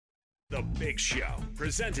The Big Show,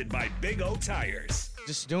 presented by Big O Tires.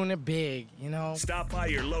 Just doing it big, Stop by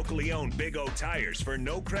your locally owned Big O Tires for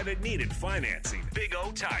no credit needed financing. Big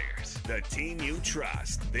O Tires, the team you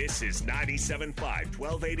trust. This is 97.5,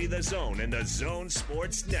 1280 The Zone and The Zone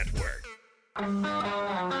Sports Network.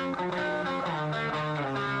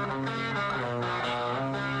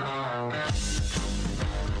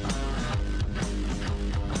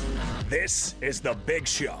 This is The Big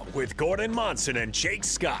Show with Gordon Monson and Jake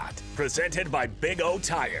Scott, presented by Big O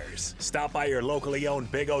Tires. Stop by your locally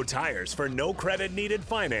owned Big O Tires for no credit needed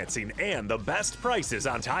financing and the best prices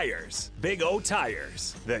on tires. Big O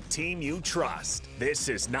Tires, the team you trust. This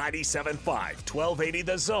is 97.5, 1280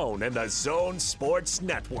 The Zone and The Zone Sports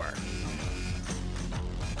Network.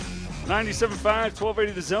 97.5,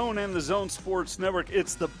 1280 The Zone and The Zone Sports Network.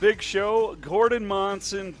 It's The Big Show. Gordon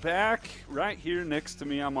Monson back right here next to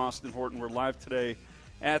me. I'm Austin Horton. We're live today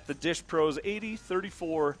at the Dish Pros,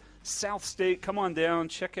 8034 South State. Come on down.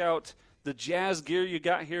 Check out the jazz gear you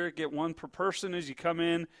got here. Get one per person as you come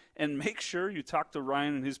in. And make sure you talk to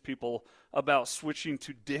Ryan and his people about switching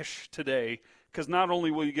to Dish today. Because not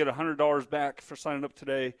only will you get $100 back for signing up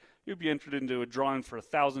today, you'll be entered into a drawing for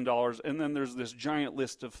 $1,000, and then there's this giant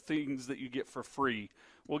list of things that you get for free.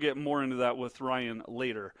 We'll get more into that with Ryan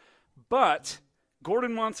later. But,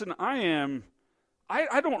 Gordon Monson, I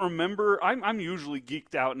don't remember. I'm usually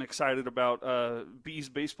geeked out and excited about Bees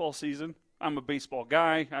baseball season. I'm a baseball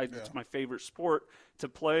guy. It's my favorite sport to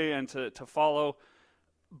play and to follow.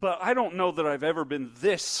 But I don't know that I've ever been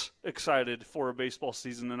this excited for a baseball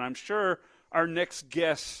season, and I'm sure our next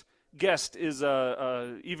guest is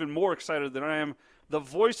even more excited than I am. The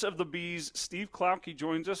voice of the Bees, Steve Klauke,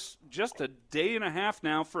 joins us just a day and a half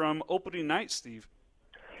now from opening night, Steve.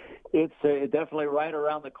 It's definitely right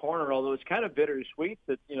around the corner, although it's kind of bittersweet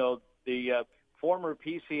that, the former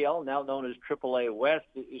PCL, now known as AAA West,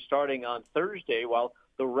 is starting on Thursday, while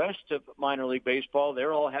the rest of minor league baseball,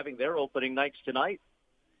 they're all having their opening nights tonight.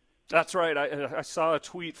 That's right. I saw a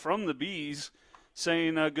tweet from the Bees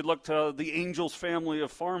saying good luck to the Angels family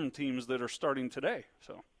of farm teams that are starting today.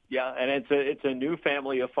 So yeah, and it's a new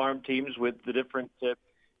family of farm teams with the different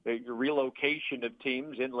relocation of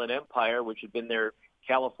teams. Inland Empire, which had been their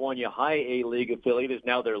California High A League affiliate, is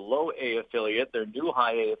now their Low A affiliate. Their new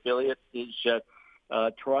High A affiliate is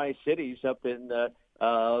Tri-Cities up in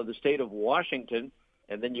the state of Washington.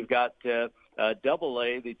 And then you've got Double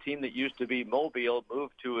A, the team that used to be Mobile,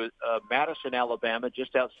 moved to Madison, Alabama,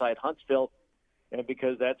 just outside Huntsville. And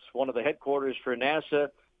because that's one of the headquarters for NASA,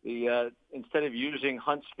 instead of using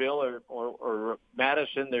Huntsville or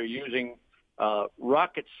Madison, they're using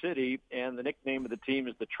Rocket City, and the nickname of the team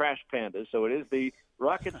is the Trash Pandas. So it is the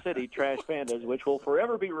Rocket City Trash Pandas, which will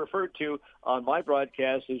forever be referred to on my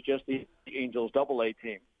broadcast as just the Angels Double-A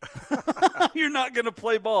team. You're not going to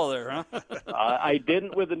play ball there, huh? I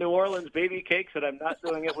didn't with the New Orleans Baby Cakes, and I'm not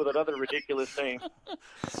doing it with another ridiculous name.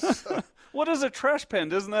 What is a trash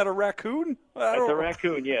panda? Isn't that a raccoon? It's a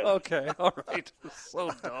raccoon, yes. Okay, all right. So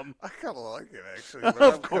dumb. I kind of like it, actually. But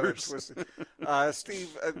of course.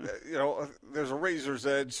 Steve, there's a razor's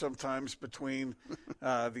edge sometimes between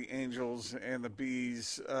the Angels and the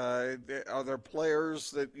Bees. Are there players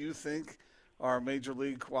that you think are major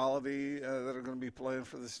league quality that are going to be playing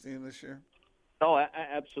for this team this year? Oh,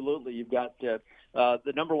 absolutely. You've got the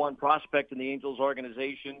number one prospect in the Angels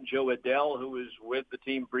organization, Joe Adell, who was with the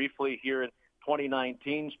team briefly here in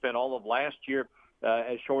 2019, spent all of last year,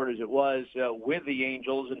 as short as it was, with the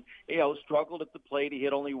Angels, and, struggled at the plate. He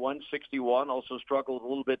hit only 161, also struggled a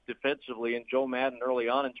little bit defensively, and Joe Madden early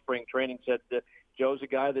on in spring training said Joe's a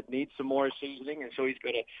guy that needs some more seasoning, and so he's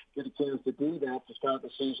going to get a chance to do that to start the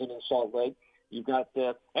season in Salt Lake. You've got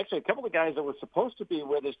actually a couple of guys that were supposed to be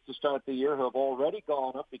with us to start the year who have already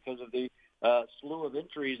gone up because of the slew of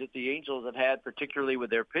injuries that the Angels have had, particularly with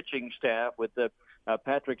their pitching staff, with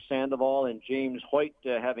Patrick Sandoval and James Hoyt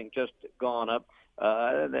having just gone up.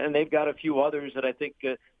 And they've got a few others that I think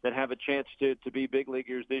that have a chance to be big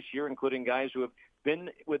leaguers this year, including guys who have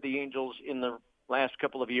been with the Angels in the last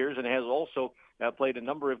couple of years and has also played a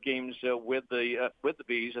number of games with the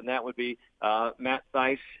Bees, and that would be Matt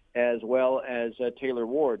Theiss as well as Taylor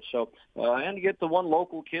Ward. So and you get the one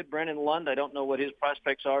local kid, Brennan Lund. I don't know what his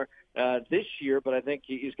prospects are this year, but I think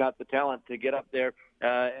he's got the talent to get up there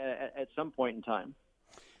at some point in time.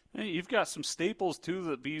 Hey, you've got some staples, too,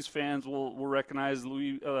 that Bees fans will recognize.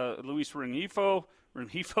 Luis Rengifo,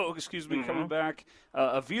 coming back.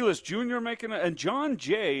 Aviles Jr. making it, and John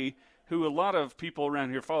Jay, who a lot of people around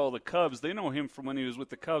here follow the Cubs. They know him from when he was with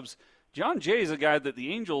the Cubs. John Jay is a guy that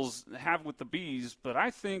the Angels have with the Bees, but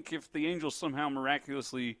I think if the Angels somehow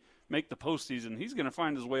miraculously make the postseason, he's going to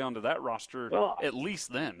find his way onto that roster at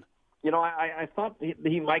least then. I thought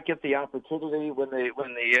he might get the opportunity when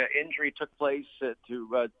the injury took place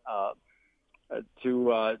to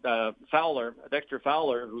Fowler, Dexter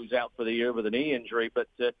Fowler, who's out for the year with a knee injury. But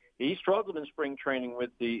he struggled in spring training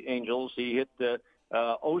with the Angels. He hit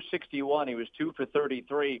 061. He was 2 for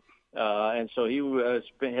 33. And so he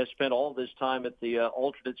has spent all this time at the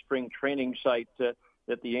alternate spring training site that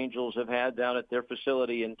the Angels have had down at their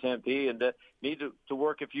facility in Tempe, and need to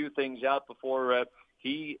work a few things out before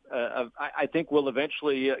he, I think, will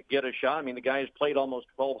eventually get a shot. I mean, the guy has played almost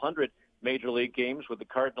 1,200 Major League games with the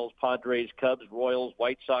Cardinals, Padres, Cubs, Royals,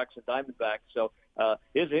 White Sox, and Diamondbacks. So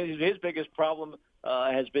his biggest problem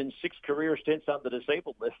has been 6 career stints on the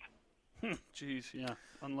disabled list. Jeez, yeah,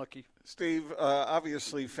 unlucky. Steve,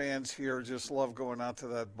 obviously fans here just love going out to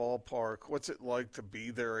that ballpark. What's it like to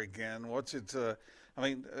be there again? What's it?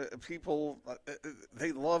 People,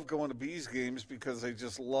 they love going to Bees games because they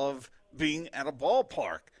just love being at a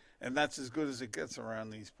ballpark, and that's as good as it gets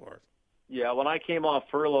around these parts. Yeah, when I came off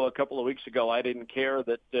furlough a couple of weeks ago, I didn't care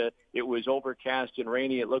that it was overcast and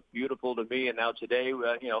rainy. It looked beautiful to me. And now today,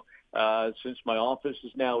 since my office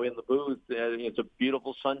is now in the booth, it's a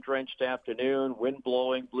beautiful sun-drenched afternoon, wind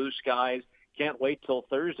blowing, blue skies. Can't wait till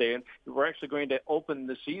Thursday. And we're actually going to open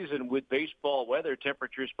the season with baseball weather.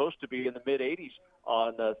 Temperature is supposed to be in the mid-80s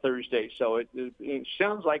on Thursday. So it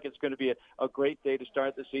sounds like it's going to be a great day to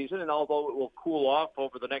start the season. And although it will cool off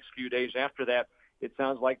over the next few days after that, it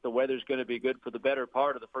sounds like the weather's going to be good for the better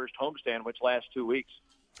part of the first homestand, which lasts 2 weeks.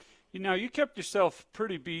 You kept yourself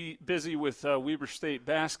pretty busy with Weber State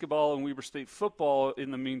basketball and Weber State football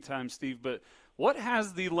in the meantime, Steve. But what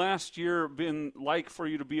has the last year been like for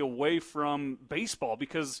you to be away from baseball?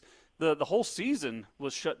 Because the whole season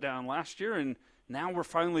was shut down last year, and now we're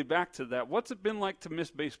finally back to that. What's it been like to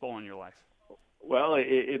miss baseball in your life? Well,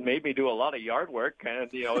 it made me do a lot of yard work, and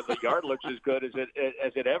the yard looks as good as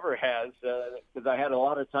it ever has, because I had a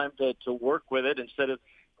lot of time to work with it instead of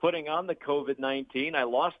putting on the COVID-19. I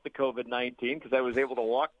lost the COVID-19 because I was able to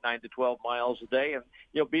walk 9 to 12 miles a day,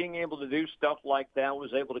 and being able to do stuff like that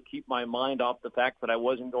was able to keep my mind off the fact that I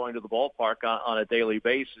wasn't going to the ballpark on a daily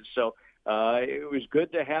basis. So it was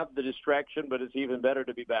good to have the distraction, but it's even better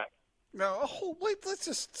to be back. Now, wait, let's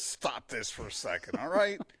just stop this for a second, all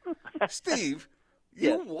right? Steve,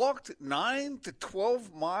 you walked 9 to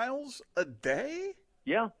 12 miles a day?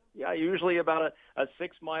 Yeah, usually about a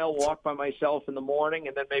 6-mile walk by myself in the morning,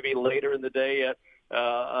 and then maybe later in the day,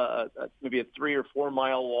 maybe a 3 or 4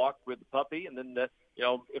 mile walk with the puppy, and then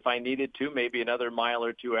if I needed to, maybe another mile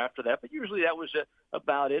or two after that. But usually that was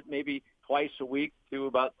about it. Maybe twice a week to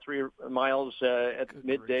about 3 miles at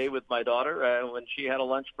midday with my daughter when she had a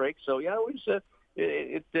lunch break. So yeah, it was.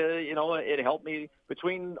 It helped me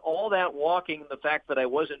between all that walking, the fact that I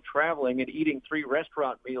wasn't traveling and eating 3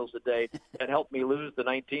 restaurant meals a day. It helped me lose the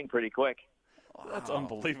 19 pretty quick. Wow. That's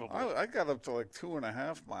unbelievable. I got up to like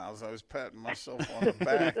 2.5 miles. I was patting myself on the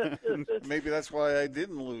back. Maybe that's why I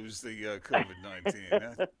didn't lose the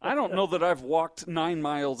COVID-19. I don't know that I've walked 9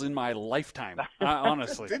 miles in my lifetime,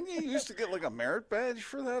 honestly. Didn't you used to get like a merit badge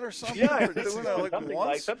for that or something? Yeah, for doing that like something once?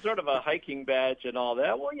 like some sort of a hiking badge and all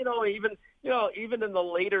that. Well, even in the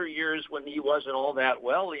later years when he wasn't all that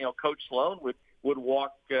well, Coach Sloan would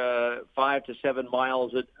walk 5 to 7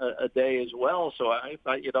 miles a day as well. So I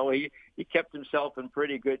thought, he kept himself in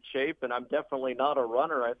pretty good shape, and I'm definitely not a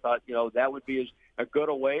runner. I thought, that would be a good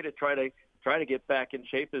a way to try to get back in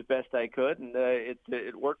shape as best I could, and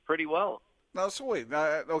it worked pretty well. Now, so wait.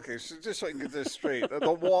 Okay, so just so I can get this straight,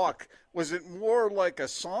 the walk, was it more like a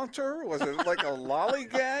saunter? Was it like a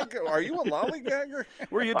lollygag? Are you a lollygagger?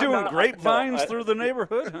 Were you doing grapevines through the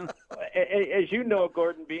neighborhood? As you know,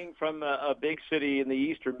 Gordon, being from a big city in the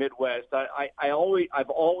eastern Midwest, I've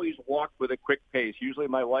always walked with a quick pace. Usually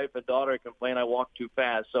my wife and daughter complain I walk too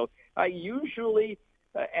fast. So I usually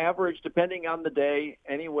average, depending on the day,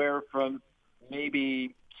 anywhere from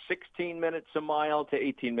maybe 16 minutes a mile to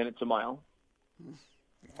 18 minutes a mile.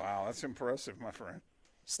 Wow, that's impressive, my friend.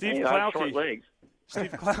 Steve Klauke.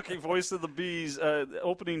 Steve Klauke, voice of the Bees.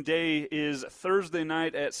 Opening day is Thursday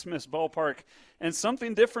night at Smith's Ballpark. And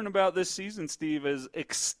something different about this season, Steve, is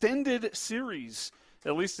extended series.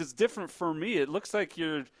 At least it's different for me. It looks like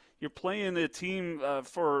you're playing a team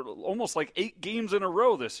for almost like 8 games in a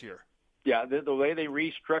row this year. Yeah, the way they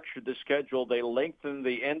restructured the schedule, they lengthened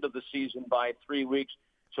the end of the season by 3 weeks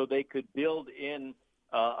so they could build in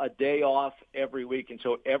a day off every week. And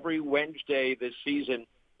so every Wednesday this season,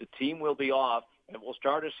 the team will be off, and we'll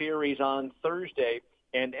start a series on Thursday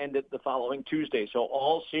and end it the following Tuesday. So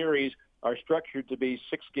all series are structured to be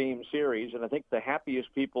 6-game series, and I think the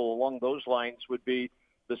happiest people along those lines would be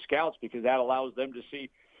the scouts, because that allows them to see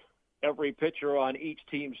every pitcher on each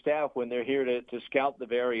team staff when they're here to scout the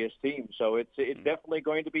various teams. So it's definitely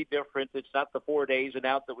going to be different. It's not the 4 days and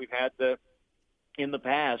out that we've had in the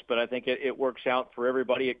past, but I think it works out for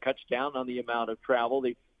everybody. It cuts down on the amount of travel.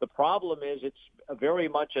 The problem is it's very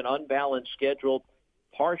much an unbalanced schedule,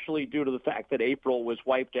 partially due to the fact that April was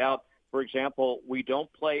wiped out. For example, we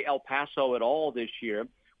don't play El Paso at all this year.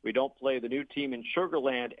 We don't play the new team in Sugar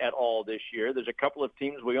Land at all this year. There's a couple of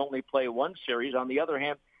teams we only play one series. On the other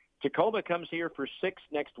hand, Tacoma comes here for 6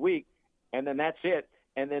 next week, and then that's it.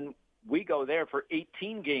 And then we go there for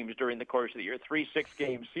 18 games during the course of the year, 3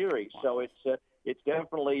 6-game series. So it's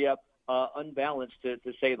definitely unbalanced to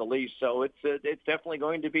say the least. So it's definitely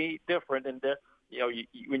going to be different. And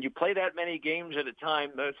when you play that many games at a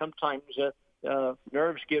time, sometimes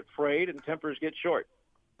nerves get frayed and tempers get short.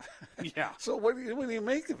 Yeah. So what do you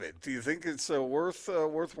make of it? Do you think it's a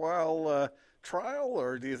worthwhile trial,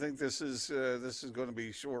 or do you think this is going to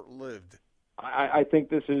be short-lived? I think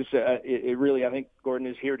this is it really. I think Gordon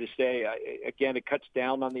is here to stay. Again, it cuts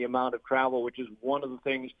down on the amount of travel, which is one of the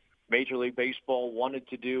things Major League Baseball wanted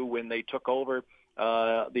to do when they took over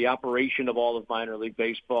the operation of all of minor league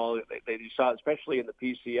baseball. They saw, especially in the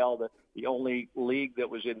PCL, the only league that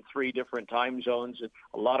was in 3 different time zones, and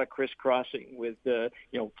a lot of crisscrossing with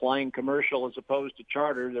flying commercial as opposed to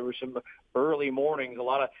charter. There were some early mornings, a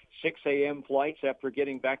lot of 6 a.m. flights after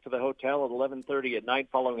getting back to the hotel at 11:30 at night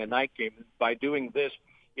following a night game. By doing this,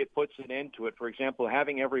 it puts an end to it. For example,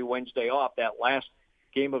 having every Wednesday off, that last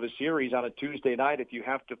game of a series on a Tuesday night, if you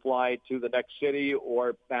have to fly to the next city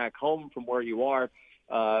or back home from where you are,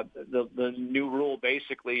 the new rule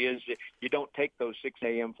basically is you don't take those 6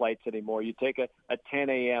 a.m. flights anymore. You take a 10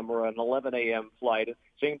 a.m. or an 11 a.m. flight.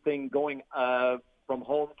 Same thing going from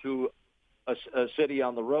home to a city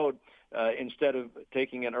on the road. Instead of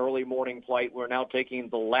taking an early morning flight, we're now taking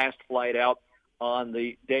the last flight out on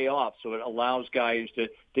the day off, so it allows guys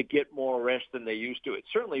to get more rest than they used to. It's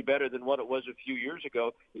certainly better than what it was a few years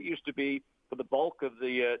ago. It used to be, for the bulk of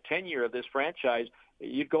the tenure of this franchise,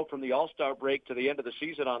 you'd go from the All-Star break to the end of the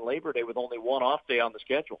season on Labor Day with only one off day on the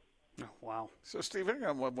schedule. Oh, wow. So, Steve, I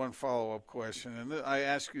got one follow-up question, and I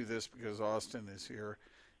ask you this because Austin is here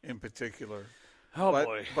in particular. Oh,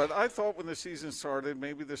 boy. But I thought when the season started,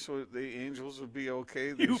 maybe the Angels would be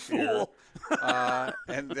okay this you year. Fool.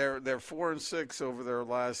 And they're 4-6 over their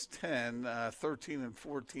last 10,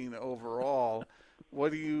 13-14 overall.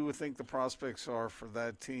 What do you think the prospects are for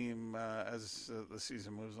that team as the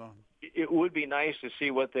season moves on? It would be nice to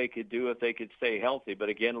see what they could do if they could stay healthy. But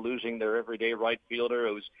again, losing their everyday right fielder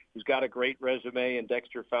who's got a great resume, and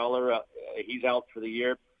Dexter Fowler, he's out for the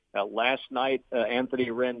year. Last night, Anthony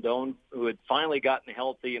Rendon, who had finally gotten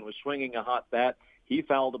healthy and was swinging a hot bat, he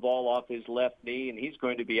fouled the ball off his left knee, and he's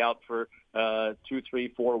going to be out for 2, 3,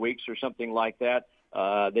 4 weeks or something like that.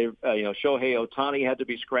 Shohei Ohtani had to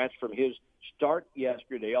be scratched from his start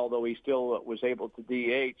yesterday, although he still was able to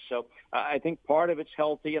DH. So I think part of it's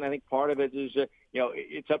healthy, and I think part of it is,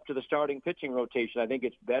 it's up to the starting pitching rotation. I think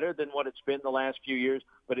it's better than what it's been the last few years,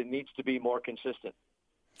 but it needs to be more consistent.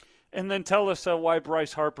 And then tell us why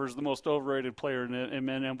Bryce Harper is the most overrated player in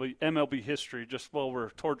MLB history, just while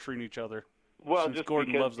we're torturing each other. Well, since just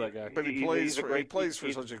Gordon loves that guy. But he plays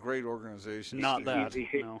for such a great organization. Not that.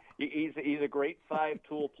 No. He's a great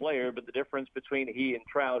 5-tool player, but the difference between he and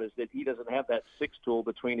Trout is that he doesn't have that 6-tool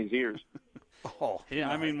between his ears. Oh, yeah.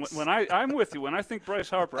 nice. I mean, when I'm with you. When I think Bryce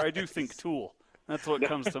Harper, I do think tool. That's what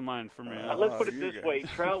comes to mind for me. Let's put it this way.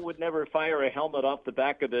 Trout would never fire a helmet off the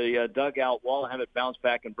back of the dugout wall, have it bounce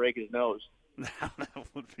back, and break his nose. That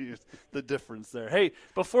would be the difference there. Hey,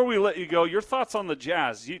 before we let you go, your thoughts on the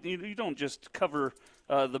Jazz. You don't just cover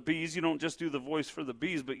the Bees. You don't just do the voice for the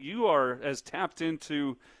Bees, but you are as tapped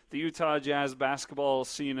into the Utah Jazz basketball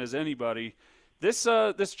scene as anybody. This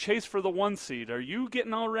chase for the 1 seed, are you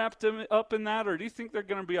getting all wrapped up in that, or do you think they're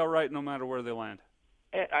going to be all right no matter where they land?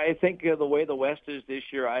 I think the way the West is this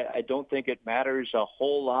year, I don't think it matters a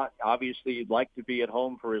whole lot. Obviously, you'd like to be at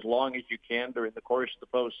home for as long as you can during the course of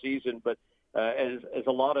the postseason, but as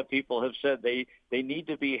a lot of people have said, they need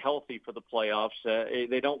to be healthy for the playoffs.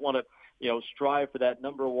 They don't want to strive for that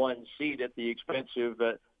number 1 seed at the expense of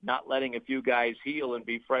not letting a few guys heal and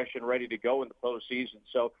be fresh and ready to go in the postseason.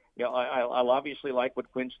 So, I'll obviously like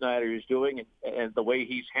what Quinn Snyder is doing and the way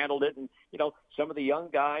he's handled it. And, some of the young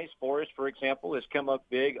guys, Forrest, for example, has come up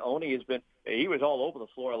big. Oni he was all over the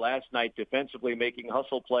floor last night defensively, making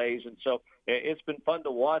hustle plays. And so it's been fun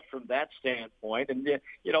to watch from that standpoint. And,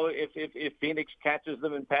 if Phoenix catches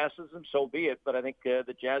them and passes them, so be it. But I think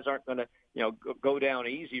the Jazz aren't going to, go down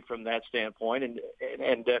easy from that standpoint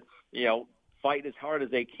and fight as hard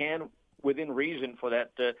as they can within reason for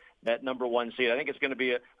that number one seed. I think it's going to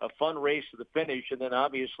be a fun race to the finish, and then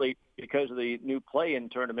obviously because of the new play-in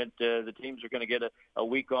tournament, the teams are going to get a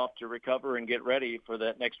week off to recover and get ready for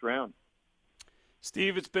that next round.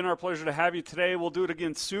 Steve, it's been our pleasure to have you today. We'll do it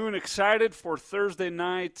again soon. Excited for Thursday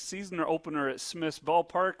night season opener at Smith's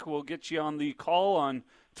Ballpark. We'll get you on the call on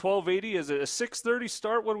 1280. Is it a 6:30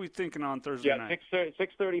 start? What are we thinking on Thursday night? Yeah,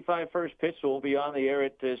 6:35 first pitch, so we'll be on the air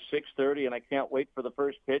at 6:30, and I can't wait for the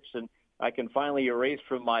first pitch, and I can finally erase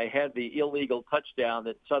from my head the illegal touchdown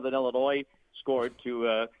that Southern Illinois scored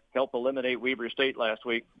to help eliminate Weber State last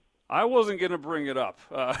week. I wasn't going to bring it up.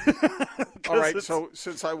 All right, so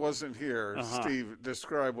since I wasn't here, Steve,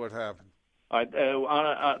 describe what happened.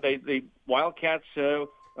 The Wildcats had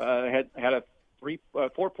a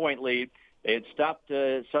 4-point lead. They had stopped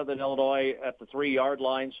Southern Illinois at the 3-yard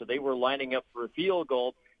line, so they were lining up for a field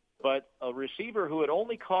goal. But a receiver who had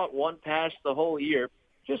only caught one pass the whole year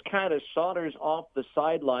just kind of saunters off the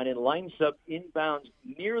sideline and lines up inbounds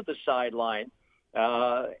near the sideline.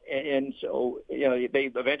 And so,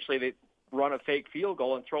 they eventually run a fake field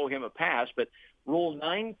goal and throw him a pass. But Rule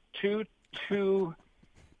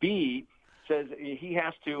 922B says he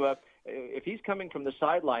has to, if he's coming from the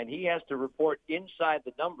sideline, he has to report inside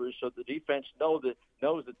the numbers so the defense knows that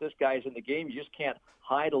this guy's in the game. You just can't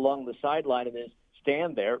hide along the sideline and then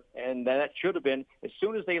stand there. And that should have been, as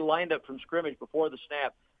soon as they lined up from scrimmage before the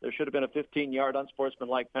snap, there should have been a 15-yard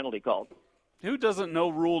unsportsmanlike penalty called. Who doesn't know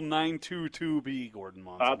Rule 922B, Gordon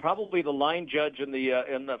Monson? Probably the line judge from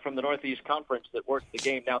the Northeast Conference that worked the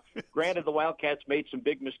game. Now, granted, the Wildcats made some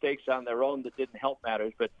big mistakes on their own that didn't help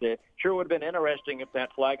matters, but sure would have been interesting if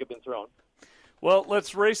that flag had been thrown. Well,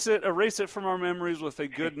 let's erase it from our memories with a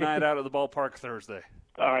good night out at the ballpark Thursday.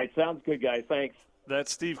 All right, sounds good, guys. Thanks.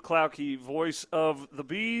 That's Steve Klauke, voice of the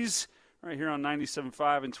Bees, right here on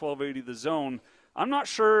 97.5 and 1280 The Zone. I'm not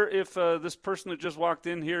sure if this person that just walked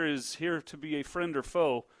in here is here to be a friend or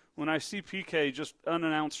foe. When I see PK just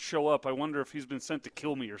unannounced show up, I wonder if he's been sent to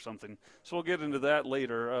kill me or something. So we'll get into that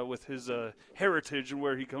later with his heritage and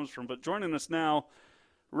where he comes from. But joining us now,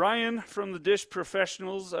 Ryan from the Dish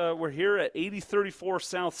Professionals. We're here at 8034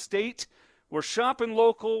 South State. We're shopping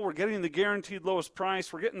local. We're getting the guaranteed lowest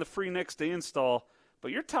price. We're getting the free next day install.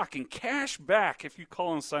 But you're talking cash back if you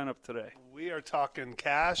call and sign up today. We are talking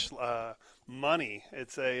cash, money.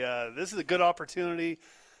 This is a good opportunity.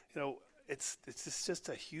 It's just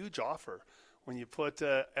a huge offer. When you put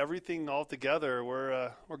everything all together, we're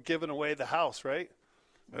giving away the house, right?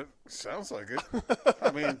 That sounds like it. I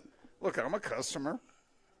mean, look, I'm a customer.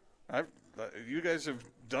 You guys have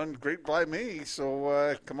done great by me,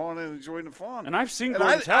 so come on and enjoy the fun. And I've seen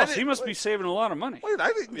Gordon's house. He must be saving a lot of money. Wait,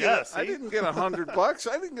 I didn't get $100. I didn't get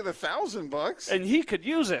 $1,000. And he could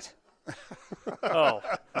use it. Oh,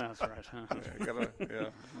 that's right. Huh? Yeah.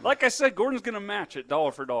 Like I said, Gordon's going to match it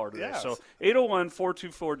dollar for dollar today. Yes. So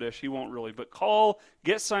 801-424-DISH. He won't really, but call,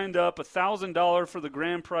 get signed up, $1,000 for the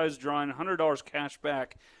grand prize drawing, $100 cash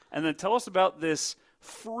back, and then tell us about this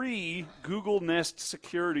free Google Nest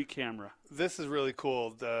security camera. This is really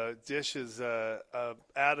cool. Dish has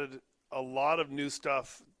added a lot of new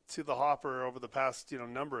stuff to the hopper over the past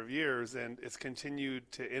number of years, and it's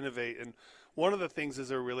continued to innovate. And one of the things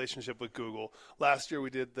is our relationship with Google. Last year we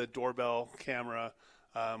did the doorbell camera.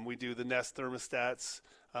 We do the Nest thermostats,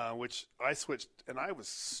 which I switched, and I was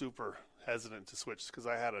super hesitant to switch because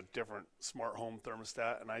I had a different smart home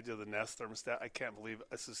thermostat, and I did the Nest thermostat. I can't believe it.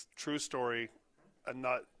 This is a true story. I'm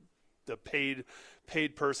not the paid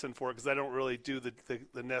person for it because I don't really do the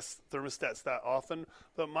Nest thermostats that often.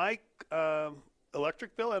 But my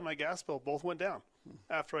electric bill and my gas bill both went down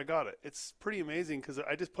after I got it. It's pretty amazing because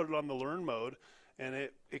I just put it on the learn mode, and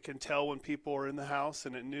it can tell when people are in the house,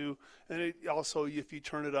 and it knew. And it also, if you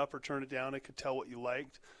turn it up or turn it down, it could tell what you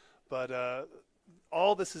liked. But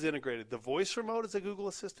all this is integrated. The voice remote is a Google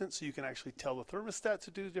Assistant, so you can actually tell the thermostat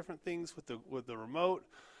to do different things with the remote.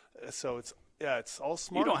 So it's all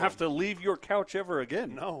smart. You don't have to leave your couch ever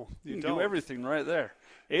again. No, you can do everything right there.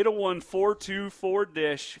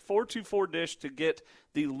 801-424-DISH, 424-DISH to get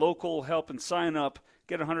the local help and sign up.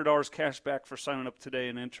 Get $100 cash back for signing up today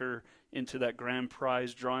and enter into that grand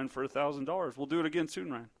prize drawing for $1,000. We'll do it again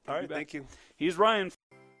soon, Ryan. All right, thank you. He's Ryan.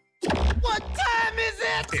 What time is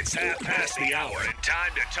it? It's 1:30 and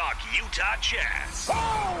time to talk Utah Jazz.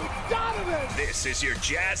 Oh, Donovan! This is your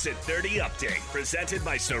Jazz at 30 update, presented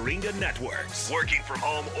by Syringa Networks. Working from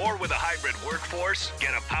home or with a hybrid workforce?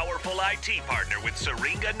 Get a powerful IT partner with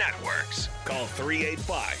Syringa Networks. Call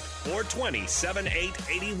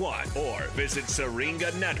 385-420-7881 or visit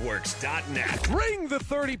syringanetworks.net. Ring the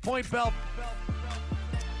 30-point bell.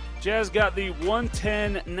 Jazz got the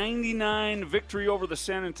 110-99 victory over the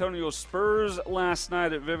San Antonio Spurs last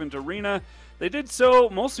night at Vivint Arena. They did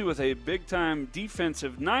so mostly with a big-time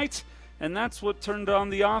defensive night, and that's what turned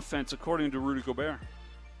on the offense, according to Rudy Gobert.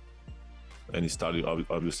 And he started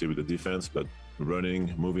obviously with the defense, but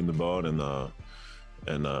running, moving the ball, and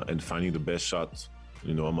finding the best shot,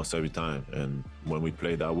 almost every time. And when we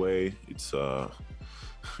play that way, it's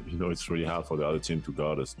it's really hard for the other team to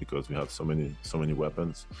guard us because we have so many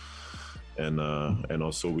weapons, and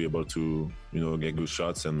also we're able to get good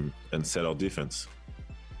shots and set our defense.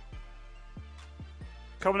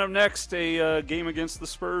 Coming up next, a game against the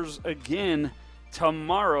Spurs again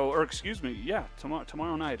tomorrow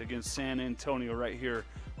night against San Antonio right here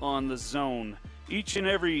on the Zone. Each and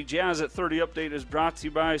every Jazz at 30 update is brought to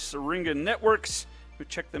you by Syringa Networks. You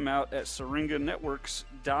check them out at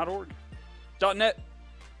syringanetworks.net.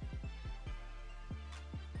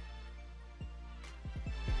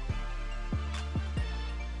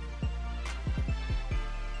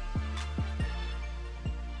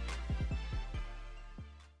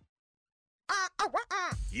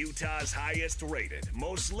 Utah's highest rated,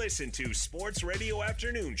 most listened to sports radio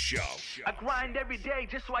afternoon show. I grind every day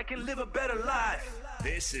just so I can live a better life.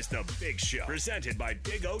 This is The Big Show, presented by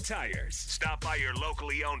Big O Tires. Stop by your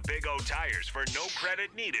locally owned Big O Tires for no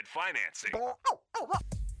credit needed financing.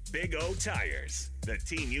 Big O Tires, the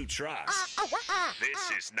team you trust.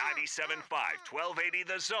 This is 97.5, 1280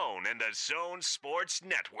 The Zone and the Zone Sports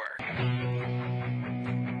Network.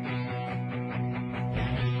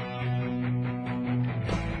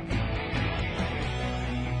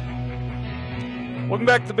 Welcome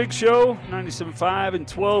back to The Big Show, 97.5 and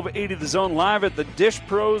 1280 The Zone, live at the Dish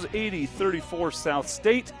Pros, 8034 South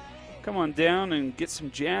State. Come on down and get some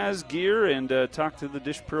Jazz gear and talk to the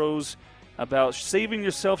Dish Pros about saving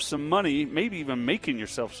yourself some money, maybe even making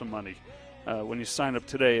yourself some money when you sign up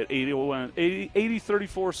today at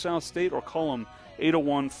 8034 South State, or call them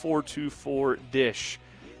 801-424-DISH.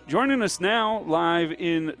 Joining us now live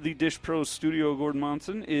in the Dish Pros studio, Gordon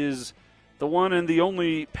Monson, is the one and the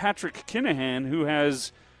only Patrick Kinahan, who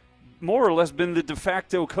has more or less been the de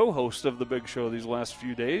facto co-host of The Big Show these last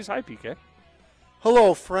few days. Hi, PK.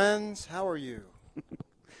 Hello, friends. How are you?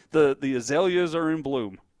 The azaleas are in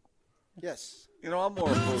bloom. Yes. I'm more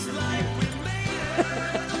bougainvillea.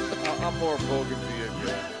 I'm more bougainvillea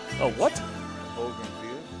guy. Oh, what?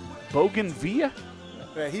 Bougainvillea. Bougainvillea?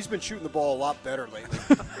 Yeah, he's been shooting the ball a lot better lately.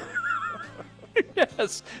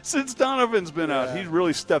 Yes. Since Donovan's been out, he's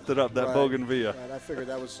really stepped it up, that Right. Bougainvillea. Right, I figured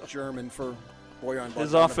that was German for Bojan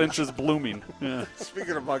His Bogdanovic. offense is blooming. Yeah.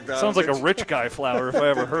 Speaking of Bogdanovic, Sounds like a rich guy flower if I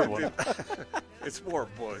ever heard one. it's more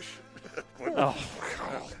Bush. Oh,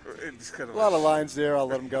 It's kind A lot of lines there. I'll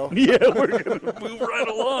let him go. yeah, we're going to move right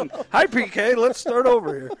along. Hi, PK. Let's start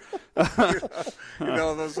over here.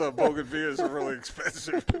 those bougainvilleas are really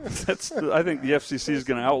expensive. I think the FCC is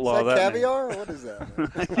going to outlaw Is that that. caviar? Or what is that?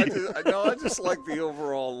 I just like the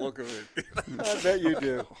overall look of it. I bet you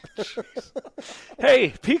do.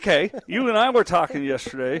 Hey, PK, you and I were talking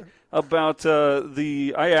yesterday about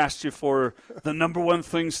I asked you for the number one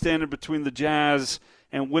thing standing between the Jazz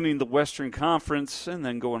and winning the Western Conference, and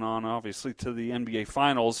then going on, obviously, to the NBA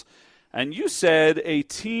Finals. And you said a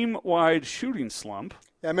team-wide shooting slump.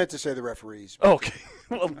 Yeah, I meant to say the referees. Okay.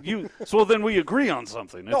 Well, then we agree on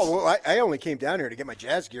something. No, well, I only came down here to get my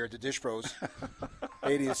Jazz gear at the Dish Pros,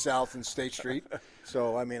 80th South and State Street.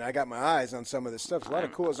 So, I got my eyes on some of this stuff. It's a lot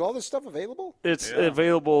of cool. Is all this stuff available? It's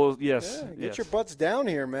available, yes. Yeah, get yes. your butts down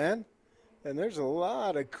here, man. And there's a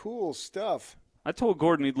lot of cool stuff. I told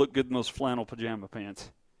Gordon he'd look good in those flannel pajama pants.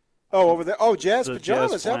 Oh, over there. Oh, Jazz The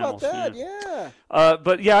pajamas. Jazz How about flannels, that? Yeah.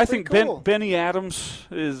 But, yeah, I think cool. Benny Adams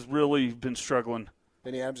has really been struggling.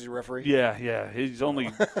 Benny Adams is a referee? Yeah.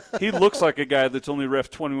 He looks like a guy that's only reffed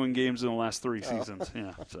 21 games in the last 3 seasons.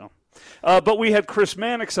 Yeah. So, but we had Chris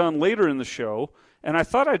Mannix on later in the show, and I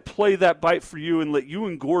thought I'd play that bite for you and let you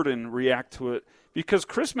and Gordon react to it, because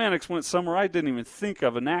Chris Mannix went somewhere I didn't even think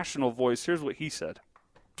of, a national voice. Here's what he said.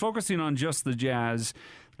 Focusing on just the Jazz,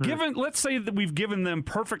 let's say that we've given them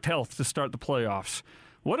perfect health to start the playoffs.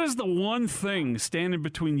 What is the one thing standing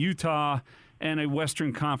between Utah and a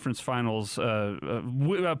Western Conference Finals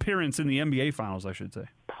appearance in the NBA Finals, I should say?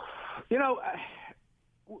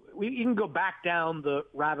 We can go back down the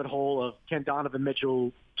rabbit hole of, can Donovan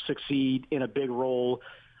Mitchell succeed in a big role?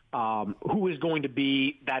 Who is going to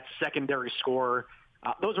be that secondary scorer?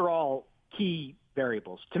 Those are all key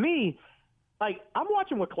variables. To me, I'm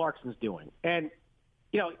watching what Clarkson's doing. And,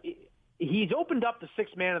 he's opened up the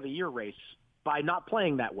sixth man of the year race by not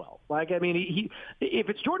playing that well. If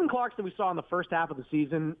it's Jordan Clarkson we saw in the first half of the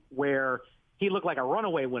season where he looked like a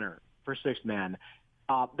runaway winner for sixth man,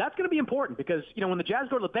 That's going to be important because, when the Jazz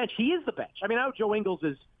go to the bench, he is the bench. I mean, I know Joe Ingles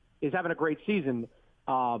is having a great season,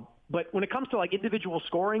 but when it comes to, individual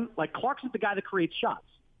scoring, Clarkson's the guy that creates shots.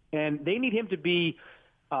 And they need him to be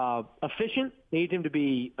efficient. They need him to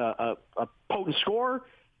be a potent scorer.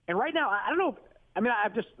 And right now, I don't know. I'm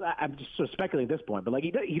just sort of speculating at this point, but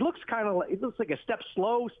he looks like a step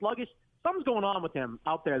slow, sluggish. Something's going on with him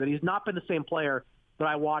out there that he's not been the same player that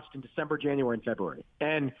I watched in December, January, and February.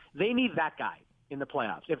 And they need that guy in the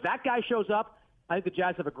playoffs. If that guy shows up, I think the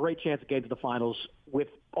Jazz have a great chance of getting to the finals with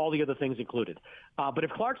all the other things included. But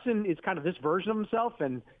if Clarkson is kind of this version of himself,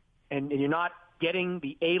 and you're not getting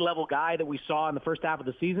the A-level guy that we saw in the first half of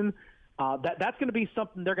the season, that's going to be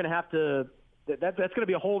something they're going to have to. That's going to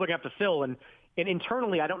be a hole they're going to have to fill. And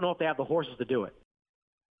internally, I don't know if they have the horses to do it.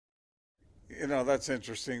 That's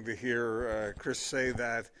interesting to hear Chris say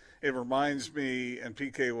that. It reminds me, and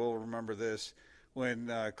PK will remember this,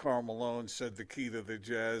 when Karl Malone said the key to the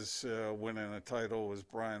Jazz winning a title was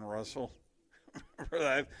Brian Russell. Remember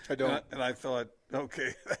that? I don't. And I thought,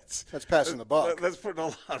 okay, that's passing the buck. That's putting a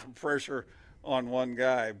lot of pressure on one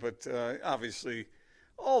guy. But obviously,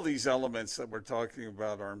 all these elements that we're talking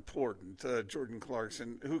about are important. Jordan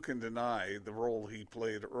Clarkson, who can deny the role he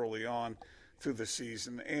played early on through the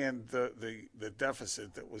season and the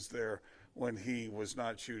deficit that was there when he was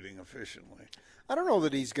not shooting efficiently? I don't know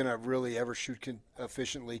that he's going to really ever shoot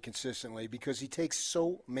efficiently, consistently, because he takes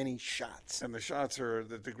so many shots. And the shots are,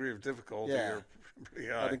 the degree of difficulty are pretty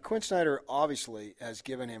high. I mean, Quinn Snyder obviously has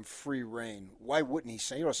given him free reign. Why wouldn't he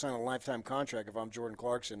sign a lifetime contract if I'm Jordan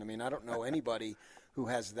Clarkson? I mean, I don't know anybody who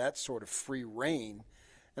has that sort of free reign.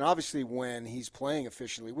 And obviously when he's playing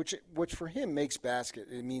efficiently, which for him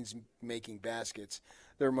it means making baskets,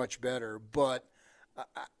 they're much better. But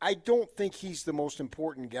I don't think he's the most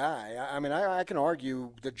important guy. I mean, I can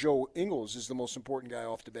argue that Joe Ingles is the most important guy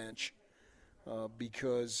off the bench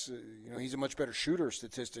because he's a much better shooter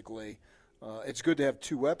statistically. It's good to have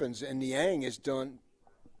two weapons, and Niang is done.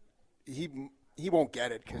 He won't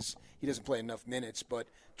get it because he doesn't play enough minutes. But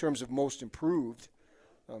in terms of most improved,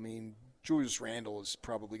 I mean, Julius Randle is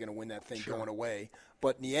probably going to win that thing going away.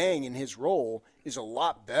 But Niang in his role is a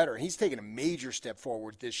lot better. He's taken a major step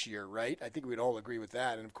forward this year, right? I think we'd all agree with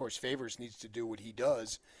that. And, of course, Favors needs to do what he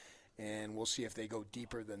does, and we'll see if they go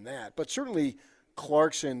deeper than that. But certainly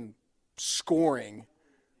Clarkson scoring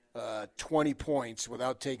 20 points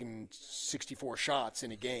without taking 64 shots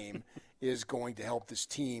in a game is going to help this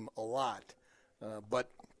team a lot. But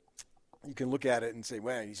you can look at it and say,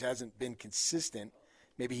 well, he hasn't been consistent.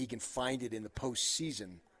 Maybe he can find it in the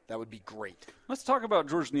postseason. That would be great. Let's talk about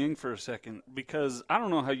Georges Niang for a second, because I don't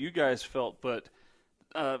know how you guys felt, but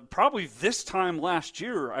probably this time last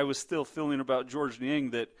year I was still feeling about Georges Niang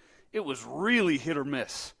that it was really hit or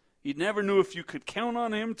miss. You never knew if you could count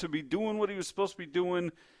on him to be doing what he was supposed to be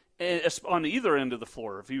doing on either end of the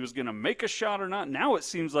floor, if he was going to make a shot or not. Now it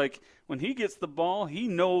seems like when he gets the ball, he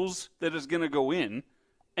knows that it's going to go in.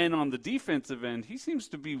 And on the defensive end, he seems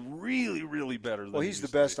to be really, really better than he's the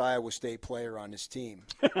best Iowa State player on his team.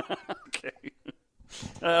 Okay.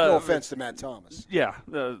 No offense to Matt Thomas. Yeah.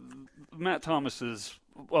 Matt Thomas is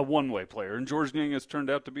a one-way player, and Georges Niang has turned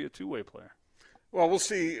out to be a two-way player. Well, we'll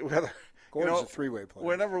see whether Gordon's a three-way player.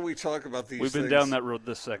 Whenever we talk about these We've been things, down that road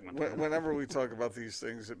this segment. Whenever we talk about these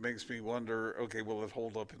things, it makes me wonder, okay, will it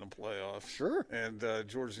hold up in the playoffs? Sure. And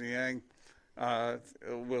Georges Niang,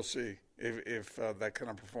 we'll see if that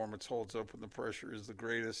kind of performance holds up when the pressure is the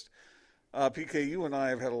greatest. PK, you and I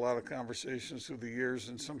have had a lot of conversations through the years,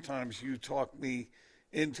 and sometimes you talk me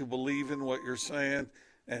into believing what you're saying,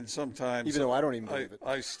 and sometimes even though I don't even believe it,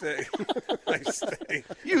 I stay. I stay.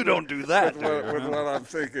 You don't do that with what I'm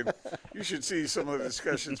thinking. You should see some of the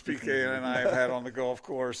discussions PK and I have had on the golf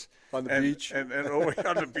course, on the beach, and over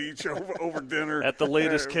on the beach over dinner at the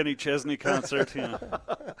latest Kenny Chesney concert. Yeah.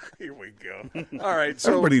 Here we go. All right,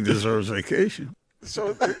 so everybody deserves vacation.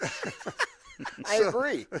 So. I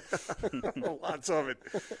agree. Lots of it.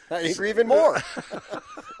 I agree even more.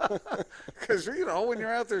 Because, when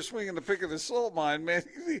you're out there swinging the pick of the salt mine, man,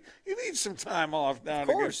 you need some time off now. Of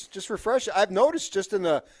course. Just refresh. I've noticed just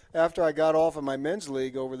after I got off of my men's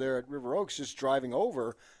league over there at River Oaks, just driving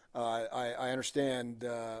over, I understand,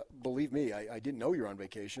 believe me, I didn't know you were on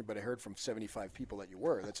vacation, but I heard from 75 people that you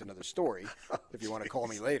were. That's another story, if you want to call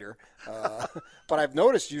me later. But I've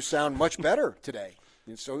noticed you sound much better today.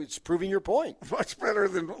 And so it's proving your point. Much better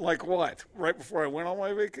than like what? Right before I went on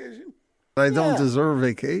my vacation? I don't deserve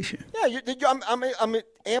vacation. Yeah, I'm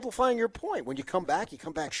amplifying your point. When you come back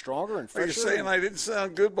stronger and fresher. Are you saying I didn't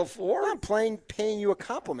sound good before? I'm paying you a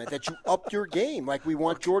compliment that you upped your game like we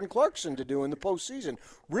want Jordan Clarkson to do in the postseason.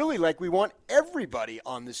 Really like we want everybody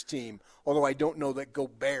on this team, although I don't know that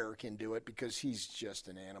Gobert can do it because he's just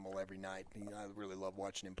an animal every night. I really love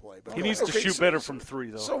watching him play. But he needs to shoot better from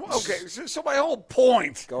three, though. So my whole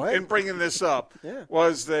point in bringing this up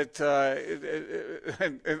was that,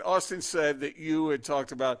 and Austin said that you had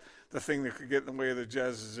talked about the thing that could get in the way of the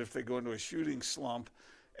Jazz is if they go into a shooting slump.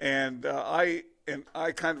 And I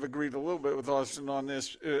kind of agreed a little bit with Austin on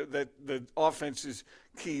this, that the offense is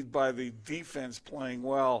keyed by the defense playing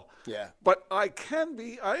well. Yeah. But I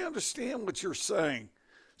understand what you're saying.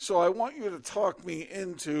 So I want you to talk me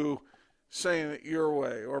into saying it your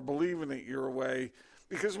way or believing it your way,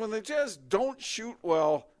 because when the Jazz don't shoot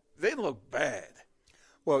well, they look bad.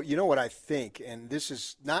 Well, you know what I think, and this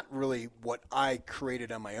is not really what I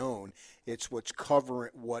created on my own. It's what's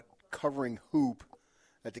covering hoop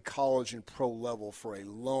at the college and pro level for a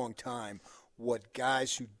long time, what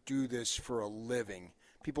guys who do this for a living.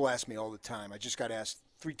 People ask me all the time. I just got asked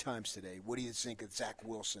 3 times today, what do you think of Zach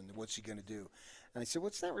Wilson? What's he going to do? And I said, well,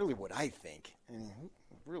 it's not really what I think.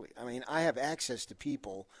 I have access to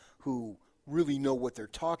people who really know what they're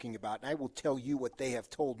talking about, and I will tell you what they have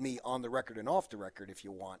told me on the record and off the record if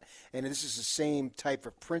you want. And this is the same type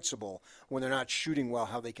of principle when they're not shooting well,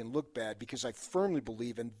 how they can look bad, because I firmly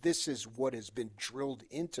believe, and this is what has been drilled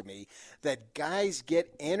into me, that guys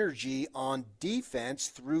get energy on defense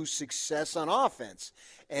through success on offense.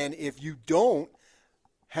 And if you don't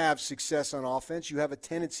have success on offense, you have a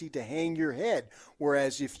tendency to hang your head.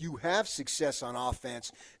 Whereas if you have success on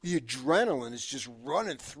offense, the adrenaline is just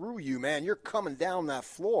running through you, man. You're coming down that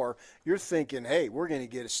floor. You're thinking, hey, we're going to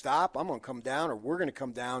get a stop. I'm going to come down, or we're going to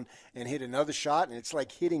come down and hit another shot. And it's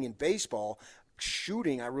like hitting in baseball.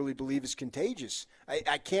 Shooting, I really believe, is contagious.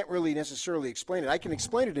 I can't really necessarily explain it. I can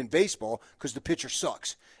explain it in baseball because the pitcher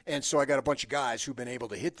sucks. And so I got a bunch of guys who've been able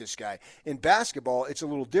to hit this guy. In basketball, it's a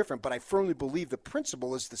little different, but I firmly believe the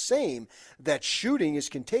principle is the same, that shooting is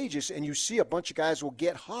contagious, and you see a bunch of guys will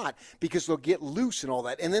get hot because they'll get loose and all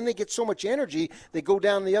that. And then they get so much energy, they go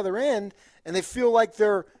down the other end, and they feel like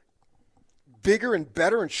they're bigger and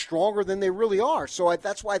better and stronger than they really are. So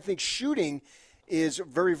that's why I think shooting is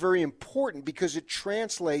very, very important, because it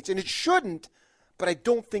translates, and it shouldn't, but I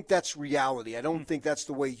don't think that's reality. I don't think that's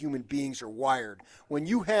the way human beings are wired. When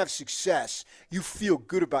you have success, you feel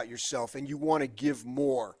good about yourself and you want to give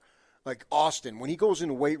more. Like Austin, when he goes in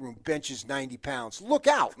the weight room, benches 90 pounds. Look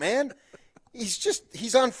out, man.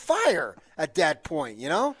 He's on fire at that point, you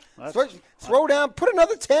know? Throw down, put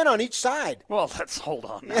another 10 on each side. Well, hold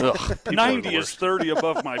on. 90 is 30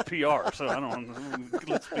 above my PR, so I don't,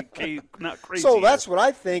 let's be not crazy. So that's what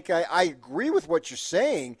I think. I agree with what you're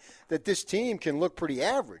saying, that this team can look pretty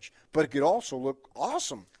average, but it could also look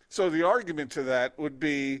awesome. So the argument to that would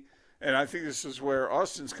be, and I think this is where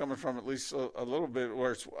Austin's coming from, at least a little bit,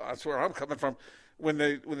 that's where I'm coming from. When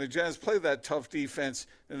the Jazz play that tough defense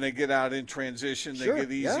and they get out in transition, they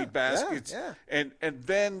get easy baskets, and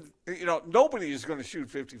then nobody is going to shoot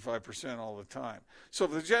 55% all the time. So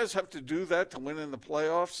if the Jazz have to do that to win in the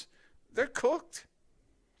playoffs, they're cooked.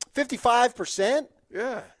 55%?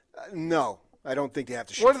 Yeah. No, I don't think they have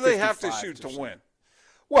to shoot. What do they have to shoot to win?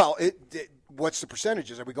 Well, what's the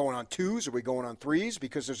percentages? Are we going on 2s? Are we going on 3s?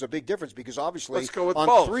 Because there's a big difference. Because obviously, let's go with on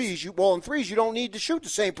both. 3s, on 3s you don't need to shoot the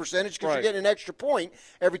same percentage because you're getting an extra point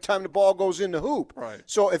every time the ball goes in the hoop. Right.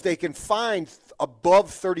 So if they can find above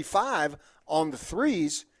 35 on the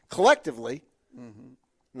 3s collectively,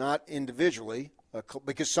 not individually,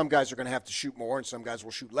 because some guys are going to have to shoot more and some guys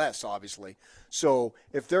will shoot less, obviously. So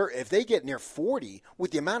if they get near 40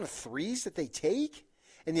 with the amount of 3s that they take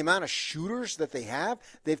and the amount of shooters that they have,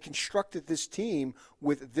 they've constructed this team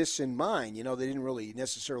with this in mind. They didn't really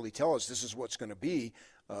necessarily tell us this is what's going to be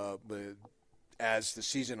as the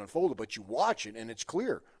season unfolded, but you watch it and it's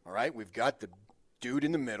clear. All right, we've got the dude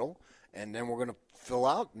in the middle, and then we're going to fill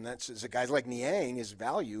out, and that's as a guy like Niang, his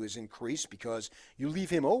value is increased because you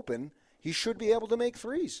leave him open, he should be able to make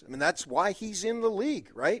 3s. I mean, that's why he's in the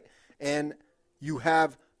league, right? And you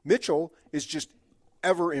have Mitchell is just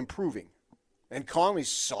ever improving. And Conley's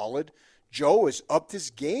solid. Joe has upped his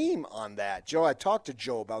game on that. I talked to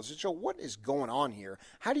Joe about it. Joe, what is going on here?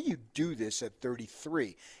 How do you do this at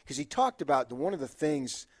 33? Because he talked about one of the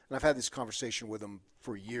things, and I've had this conversation with him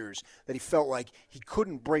for years, that he felt like he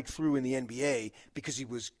couldn't break through in the NBA because he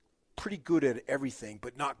was pretty good at everything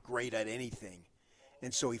but not great at anything.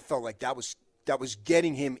 And so he felt like that was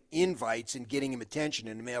getting him invites and getting him attention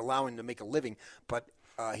and allowing him to make a living. But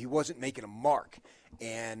he wasn't making a mark.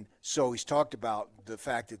 And so he's talked about the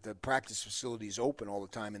fact that the practice facility is open all the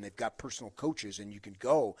time, and they've got personal coaches, and you can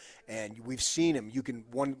go. And we've seen him. You can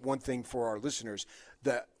one thing for our listeners,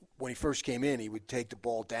 that when he first came in, he would take the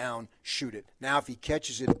ball down, shoot it. Now, if he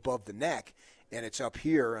catches it above the neck and it's up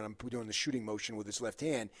here, and I'm doing the shooting motion with his left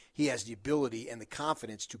hand, he has the ability and the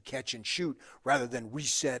confidence to catch and shoot rather than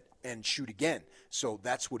reset and shoot again. So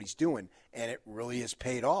that's what he's doing, and it really has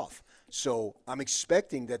paid off. So I'm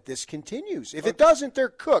expecting that this continues. If it doesn't, they're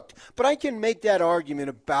cooked. But I can make that argument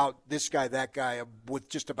about this guy, that guy, with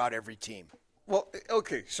just about every team. Well,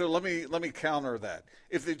 okay, so let me counter that.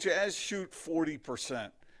 If the Jazz shoot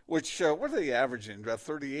 40%, which what are they averaging? About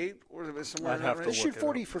 38? I'd have to they shoot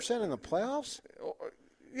 40% in the playoffs?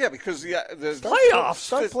 Yeah, because the playoffs.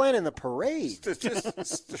 Start playing in the parade.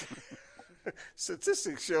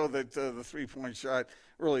 Statistics show that the three-point shot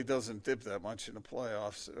really doesn't dip that much in the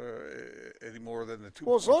playoffs any more than the two-point shot.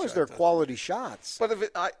 Well, as long as they're quality shots.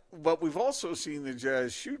 But but we've also seen the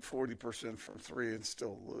Jazz shoot 40% from three and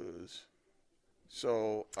still lose.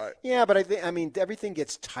 So yeah, but I mean everything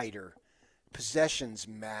gets tighter. Possessions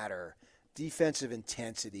matter. Defensive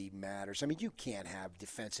intensity matters. I mean, you can't have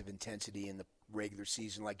defensive intensity in the regular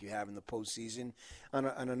season like you have in the postseason. On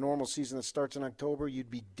a normal season that starts in October,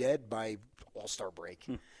 you'd be dead by All-Star break.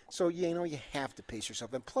 So, you have to pace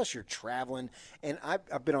yourself. And plus, you're traveling. And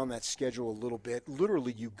I've been on that schedule a little bit.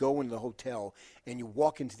 Literally, you go into the hotel and you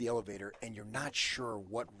walk into the elevator and you're not sure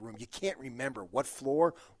what room. You can't remember what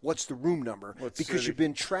floor, what's the room number because you've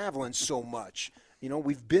been traveling so much.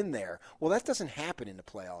 We've been there. Well, that doesn't happen in the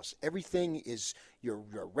playoffs. Everything is you're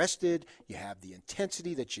rested, you have the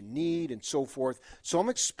intensity that you need, and so forth. So I'm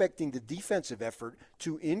expecting the defensive effort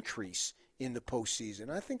to increase in the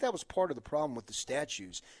postseason. I think that was part of the problem with the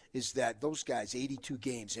statues is that those guys, 82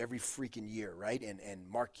 games every freaking year, right? And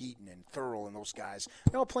Mark Eaton and Thurl and those guys,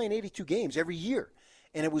 they're all playing 82 games every year.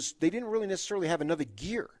 And they didn't really necessarily have another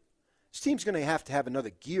gear. This team's going to have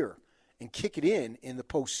another gear and kick it in the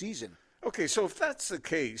postseason. Okay, so if that's the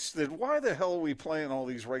case, then why the hell are we playing all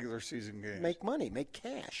these regular season games? Make money, make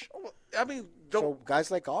cash. I mean, so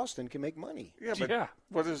guys like Austin can make money. Yeah, but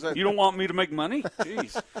what is that? You don't want me to make money?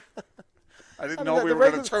 Jeez. I didn't know we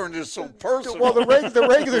were going to turn this so personal. Well, the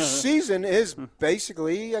regular season is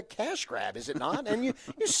basically a cash grab, is it not? And you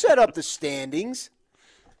set up the standings.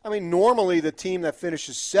 I mean, normally the team that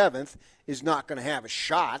finishes 7th is not going to have a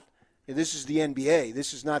shot. This is the NBA.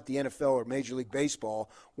 This is not the NFL or Major League Baseball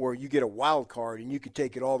where you get a wild card and you can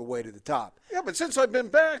take it all the way to the top. Yeah, but since I've been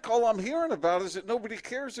back, all I'm hearing about is that nobody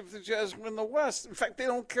cares if the Jazz win the West. In fact, they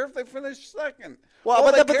don't care if they finish second. Well,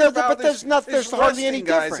 but there's hardly any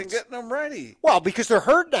guys difference. And getting them ready. Well, because they're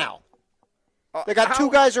hurt now. They got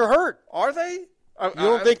two guys who are hurt. Are they? You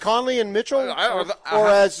don't think Conley and Mitchell, or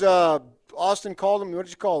as Austin called him, what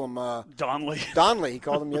did you call him? Donley. Donley. He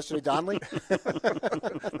called him yesterday, Donley.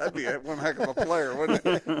 That'd be one heck of a player, wouldn't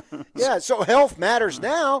it? Yeah, so health matters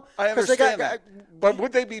now. I understand that. But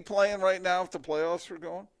would they be playing right now if the playoffs were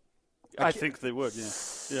going? I think they would, yeah.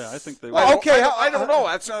 Yeah, I think they would. Well, okay. I don't know.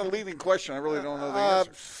 That's not a leading question. I really don't know the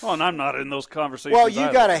answer. Oh, and I'm not in those conversations. Well,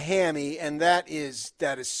 you got a hammy, and that is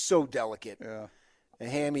so delicate. Yeah. A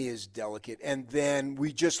hammy is delicate. And then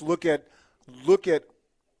we just look at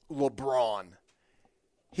LeBron.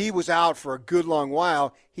 He was out for a good long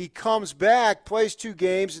while. He comes back, plays 2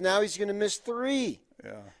 games, and now he's going to miss 3.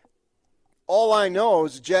 Yeah. All I know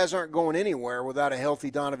is the Jazz aren't going anywhere without a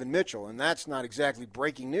healthy Donovan Mitchell, and that's not exactly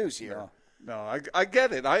breaking news here. No, I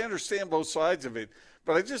get it. I understand both sides of it.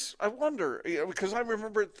 But I wonder, because I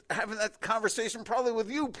remember having that conversation probably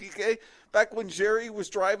with you, PK, back when Jerry was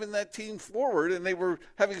driving that team forward and they were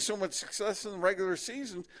having so much success in the regular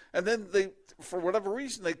season, and then for whatever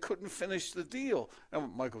reason, they couldn't finish the deal. Now,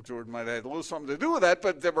 Michael Jordan might have had a little something to do with that,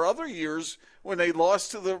 but there were other years when they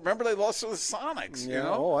lost to the Sonics, Yeah, you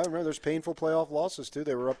know? Oh, I remember there's painful playoff losses, too.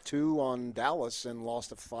 They were up 2 on Dallas and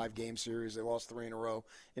lost a 5-game series. They lost 3 in a row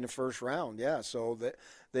in the first round. Yeah, so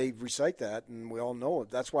they recite that, and we all know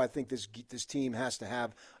it. That's why I think this team has to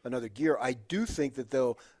have another gear. I do think that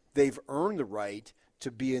they've earned the right to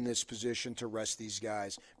be in this position to rest these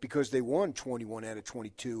guys because they won 21 out of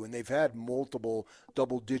 22, and they've had multiple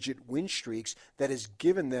double-digit win streaks that has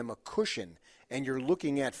given them a cushion. And you're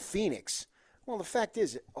looking at Phoenix. Well, the fact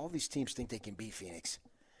is, all these teams think they can beat Phoenix,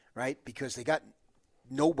 right? Because they got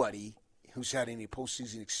nobody who's had any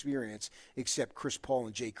postseason experience except Chris Paul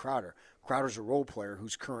and Jay Crowder. Crowder's a role player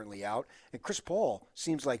who's currently out, and Chris Paul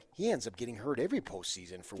seems like he ends up getting hurt every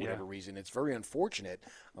postseason for whatever reason. It's very unfortunate.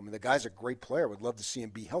 I mean, the guy's a great player. Would love to see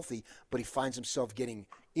him be healthy, but he finds himself getting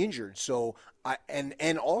injured. So,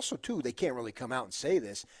 and also, too, they can't really come out and say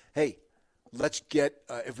this. Hey, let's get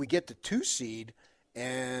if we get the 2 seed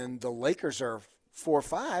and the Lakers are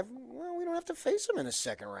 4-5, well, we don't have to face them in the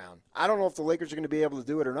second round. I don't know if the Lakers are going to be able to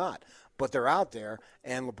do it or not, but they're out there,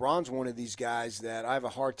 and LeBron's one of these guys that I have a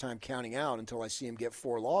hard time counting out until I see him get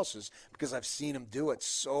 4 losses because I've seen him do it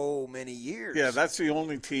so many years. Yeah, that's the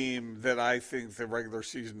only team that I think the regular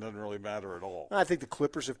season doesn't really matter at all. I think the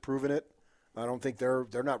Clippers have proven it. I don't think they're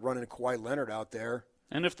not running Kawhi Leonard out there.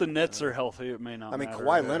 And if the Nets are healthy, it may not matter.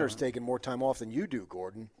 Kawhi Leonard's taking more time off than you do,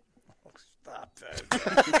 Gordon. Stop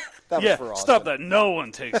that. That was for Austin. Stop that. No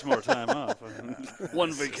one takes more time off.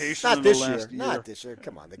 One vacation Not in this the year. last year. Not this year.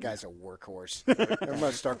 Come on, the guy's a workhorse. I'm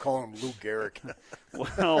going to start calling him Lou Gehrig.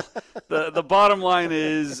 Well, the bottom line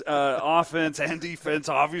is offense and defense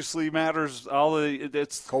obviously matters.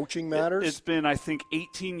 It's coaching matters. It's been, I think,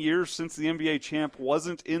 18 years since the NBA champ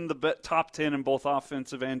wasn't in the top 10 in both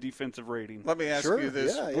offensive and defensive rating. Let me ask you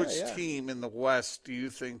this. Which team in the West do you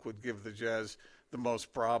think would give the Jazz the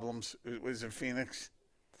most problems? Was it Phoenix?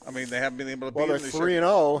 I mean, they haven't been able to beat them. They're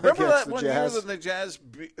 3-0 Remember against that the one Jazz? year when the Jazz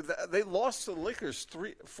they lost to the Lakers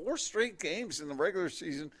 4 straight games in the regular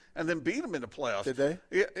season and then beat them in the playoffs. Did they?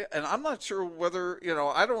 Yeah, and I'm not sure whether,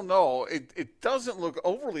 I don't know. It doesn't look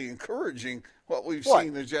overly encouraging what we've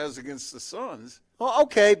seen the Jazz against the Suns. Oh,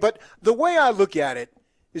 okay, but the way I look at it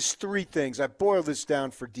is 3 things. I boiled this down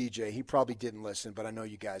for DJ. He probably didn't listen, but I know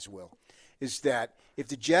you guys will. Is that if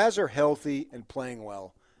the Jazz are healthy and playing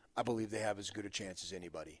well, I believe they have as good a chance as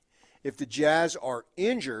anybody. If the Jazz are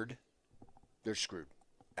injured, they're screwed,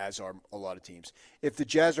 as are a lot of teams. If the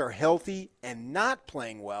Jazz are healthy and not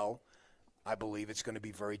playing well, I believe it's going to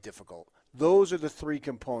be very difficult. Those are the 3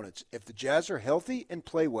 components. If the Jazz are healthy and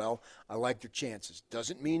play well, I like their chances.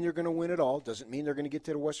 Doesn't mean they're going to win it all. Doesn't mean they're going to get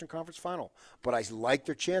to the Western Conference Final. But I like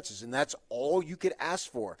their chances, and that's all you could ask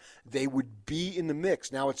for. They would be in the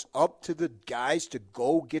mix. Now it's up to the guys to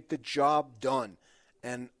go get the job done.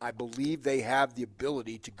 And I believe they have the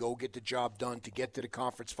ability to go get the job done to get to the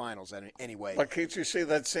conference finals anyway. But can't you say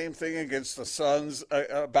that same thing against the Suns,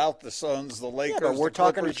 about the Suns, the Lakers? Yeah, but we're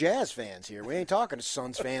talking to Clippers? Jazz fans here. We ain't talking to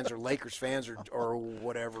Suns fans or Lakers fans or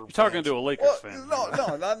whatever. You're talking to a Lakers fan. No,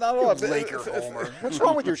 not all. Laker homer. What's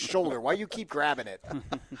wrong with your shoulder? Why you keep grabbing it?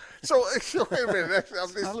 So wait a minute. I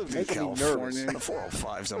live in California. The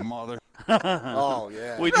 405's a mother. Oh,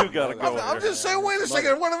 yeah. We do got to go. I'm just saying, wait a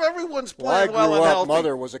second. What if everyone's Well, I playing grew well and up, healthy?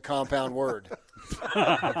 mother was a compound word.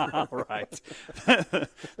 Right.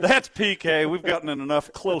 That's PK. We've gotten in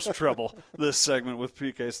enough close trouble this segment with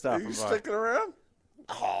PK Are stopping you by. sticking around?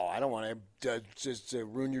 Oh, I don't want to just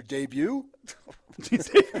ruin your debut. He's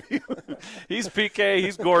PK.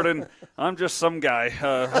 He's Gordon. I'm just some guy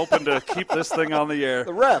hoping to keep this thing on the air.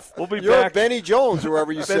 The ref. We'll be You're back. Benny Jones,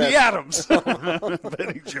 whoever you said. Benny Adams.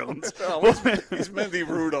 Benny Jones. He's Mindy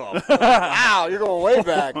Rudolph. Wow, you're going way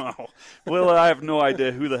back. Wow. Well, I have no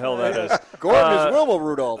idea who the hell that is. Gordon is Wilma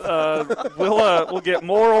Rudolph. We'll get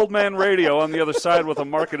more Old Man Radio on the other side with a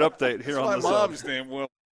market update here on My the Zone. mom's name, Will.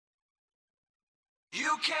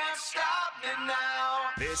 You can't stop me now.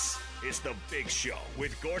 This is The Big Show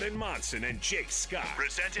with Gordon Monson and Jake Scott.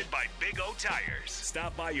 Presented by Big O Tires.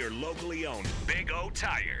 Stop by your locally owned Big O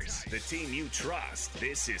Tires. The team you trust.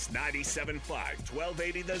 This is 97.5,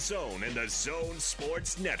 1280 The Zone and The Zone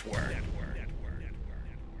Sports Network.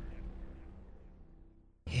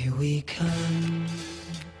 Here we come,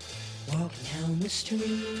 walking down the street.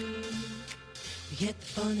 We get the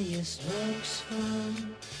funniest looks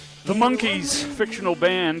from The Monkees, fictional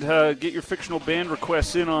band. Get your fictional band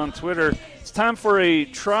requests in on Twitter. It's time for a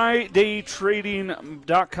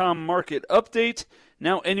TryDayTrading.com market update.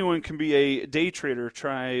 Now anyone can be a day trader.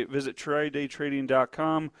 Visit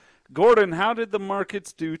TryDayTrading.com. Gordon, how did the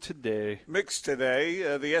markets do today? Mixed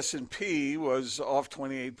today. The S&P was off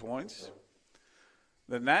 28 points.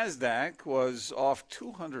 The NASDAQ was off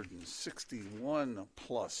 261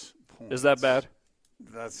 plus points. Is that bad?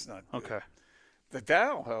 That's not good. Okay. The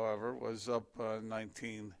Dow, however, was up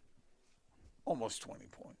 19, almost 20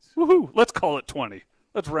 points. Woohoo! Let's call it 20.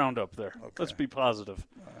 Let's round up there. Okay. Let's be positive.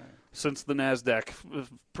 All right. Since the NASDAQ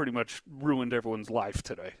pretty much ruined everyone's life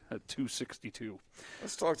today at 262.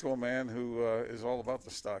 Let's talk to a man who is all about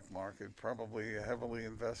the stock market, probably heavily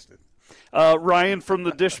invested. Ryan from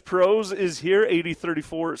the Dish Pros is here,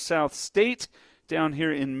 8034 South State, down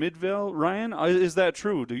here in Midvale. Ryan, is that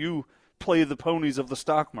true? Do you play the ponies of the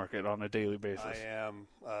stock market on a daily basis? I am.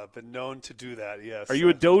 Been known to do that, yes. Are you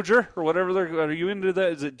a doger or whatever? Are you into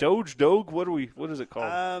that? Is it Doge, Doge? What is it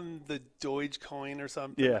called? The Dogecoin or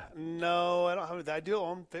something. Yeah. No, I don't have that. I do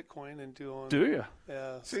own Bitcoin and do own. Do you?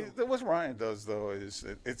 Yeah. See, what Ryan does though is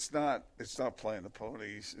it's not playing the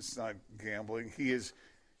ponies. It's not gambling. He's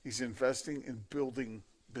investing in building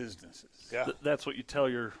businesses. Yeah. That's what you tell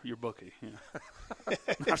your bookie. Yeah.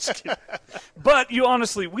 I'm just kidding. But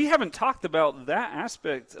we haven't talked about that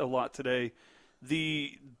aspect a lot today.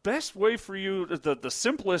 The best way for you, the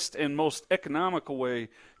simplest and most economical way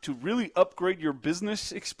to really upgrade your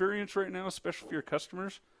business experience right now, especially for your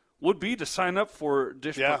customers, would be to sign up for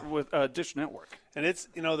Dish Dish Network. And it's,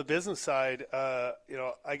 the business side,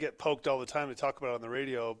 I get poked all the time to talk about it on the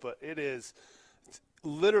radio, but it is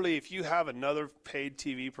literally, if you have another paid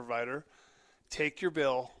TV provider, take your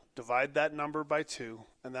bill, divide that number by 2,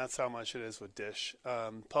 and that's how much it is with Dish.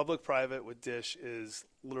 Public-private with Dish is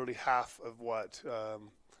literally half of what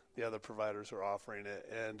the other providers are offering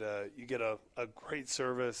it, and you get a great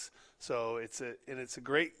service. So it's a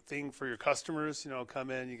great thing for your customers. Come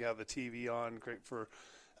in, you have the TV on, great for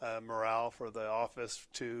morale for the office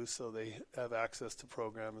too, so they have access to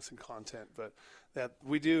programs and content. But that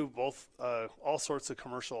we do both all sorts of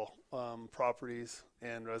commercial properties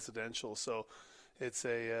and residential. So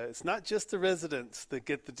it's not just the residents that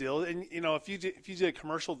get the deal. And if you did a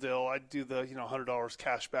commercial deal, I'd do the $100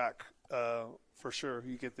 cash back for sure.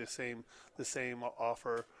 You get the same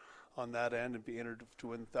offer on that end and be entered to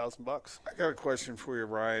win $1,000. I got a question for you,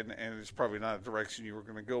 Ryan, and it's probably not a direction you were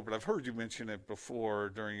going to go, but I've heard you mention it before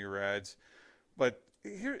during your ads. But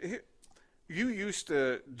here you used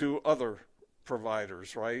to do other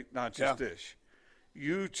providers, right? Not just Dish.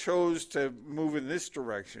 You chose to move in this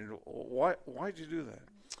direction. Why'd you do that?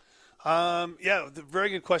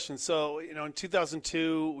 Very good question. So, in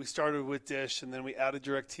 2002, we started with Dish, and then we added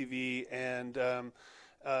DirecTV, and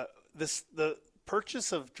the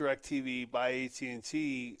purchase of DirecTV by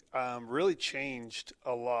AT&T really changed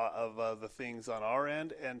a lot of the things on our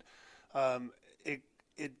end, and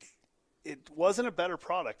it wasn't a better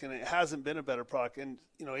product, and it hasn't been a better product. And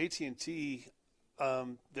AT&T,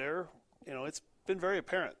 it's been very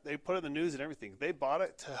apparent. They put it in the news and everything. They bought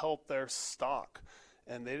it to help their stock,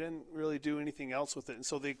 and they didn't really do anything else with it. And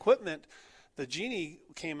so the equipment, the Genie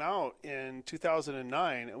came out in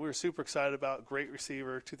 2009, and we were super excited about. Great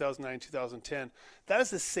receiver, 2009, 2010. That is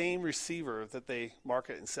the same receiver that they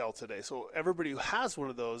market and sell today. So everybody who has one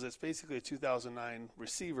of those, it's basically a 2009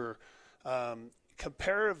 receiver.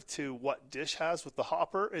 Comparative to what Dish has with the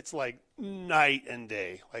Hopper, it's like night and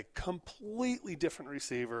day, like completely different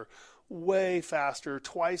receiver, way faster,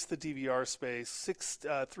 twice the DVR space,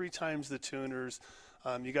 3 times the tuners.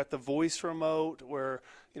 You got the voice remote where,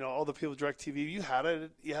 all the people with DirecTV, you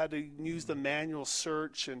had to use the manual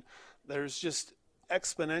search, and there's just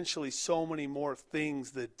exponentially so many more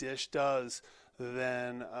things that Dish does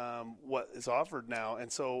than what is offered now.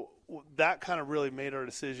 And so that kind of really made our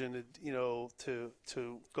decision,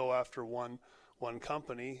 to go after one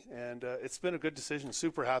company, and it's been a good decision.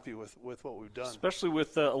 Super happy with what we've done. Especially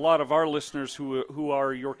with a lot of our listeners who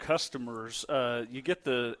are your customers. You get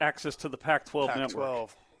the access to the Pac-12 network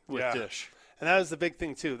with Dish. And that was the big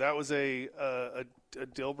thing, too. That was a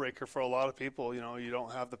deal breaker for a lot of people. You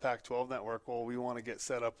don't have the Pac-12 network. Well, we want to get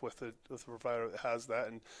set up with a provider that has that.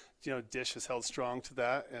 And, Dish has held strong to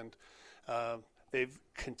that. And they've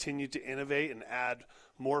continued to innovate and add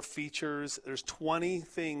more features. There's 20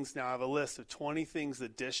 things now. I have a list of 20 things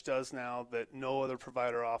that Dish does now that no other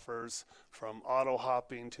provider offers, from auto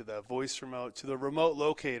hopping to the voice remote to the remote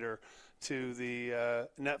locator to the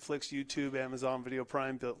Netflix, YouTube, Amazon Video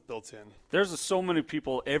Prime built in. There's so many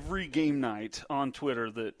people every game night on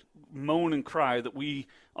Twitter that moan and cry that we,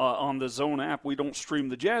 on the Zone app, we don't stream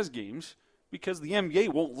the Jazz games because the NBA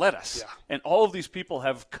won't let us. Yeah. And all of these people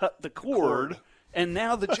have cut the cord. And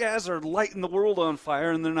now the Jazz are lighting the world on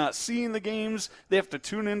fire, and they're not seeing the games. They have to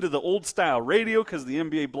tune into the old-style radio because the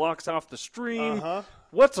NBA blocks off the stream.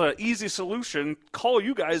 What's an easy solution? Call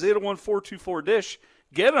you guys, 801-424-DISH.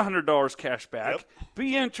 Get $100 cash back.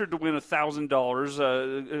 Be entered to win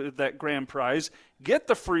 $1,000, that grand prize. Get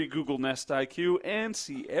the free Google Nest IQ and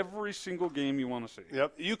see every single game you want to see.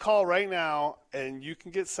 Yep. You call right now, and you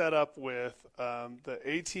can get set up with the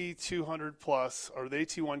AT200 Plus or the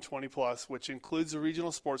AT120 Plus, which includes the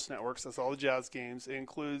regional sports networks. That's all the Jazz games. It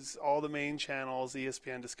includes all the main channels,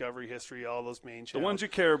 ESPN, Discovery, History, all those main channels. The ones you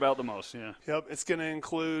care about the most, yeah. Yep. It's going to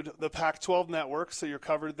include the Pac-12 network, so you're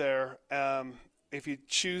covered there. If you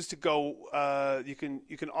choose to go, you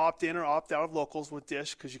can opt in or opt out of locals with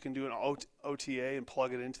Dish because you can do an OTA and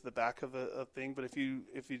plug it into the back of a thing. But if you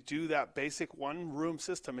do that basic one room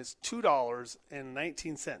system, it's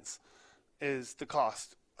 $2.19 is the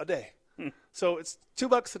cost a day. So it's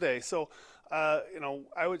 $2 a day. So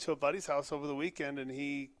I went to a buddy's house over the weekend,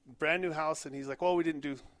 and brand new house, and he's like, well, we didn't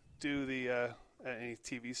do the any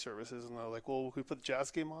TV services, and I was like, well, can we put the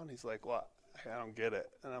Jazz game on? He's like, well, I don't get it,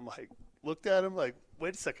 and I'm like, looked at him like,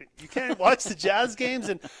 wait a second, you can't watch the Jazz games?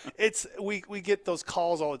 And we get those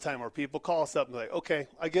calls all the time where people call us up and be like, okay,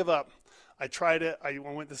 I give up. I tried it. I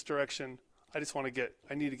went this direction. I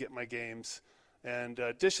need to get my games. And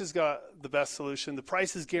Dish has got the best solution. The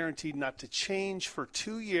price is guaranteed not to change for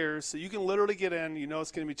 2 years, so you can literally get in. You know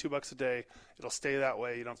it's going to be $2 a day. It'll stay that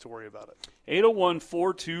way. You don't have to worry about it.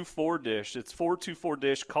 801-424-DISH. It's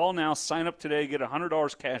 424-DISH. Call now. Sign up today. Get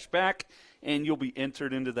 $100 cash back, and you'll be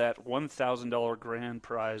entered into that $1,000 grand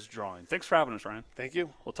prize drawing. Thanks for having us, Ryan. Thank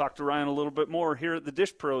you. We'll talk to Ryan a little bit more here at the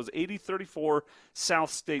Dish Pros, 8034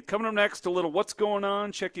 South State. Coming up next, a little What's Going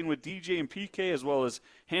On, checking with DJ and PK, as well as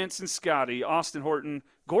Hanson Scotty, Austin Horton,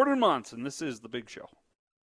 Gordon Monson. This is The Big Show.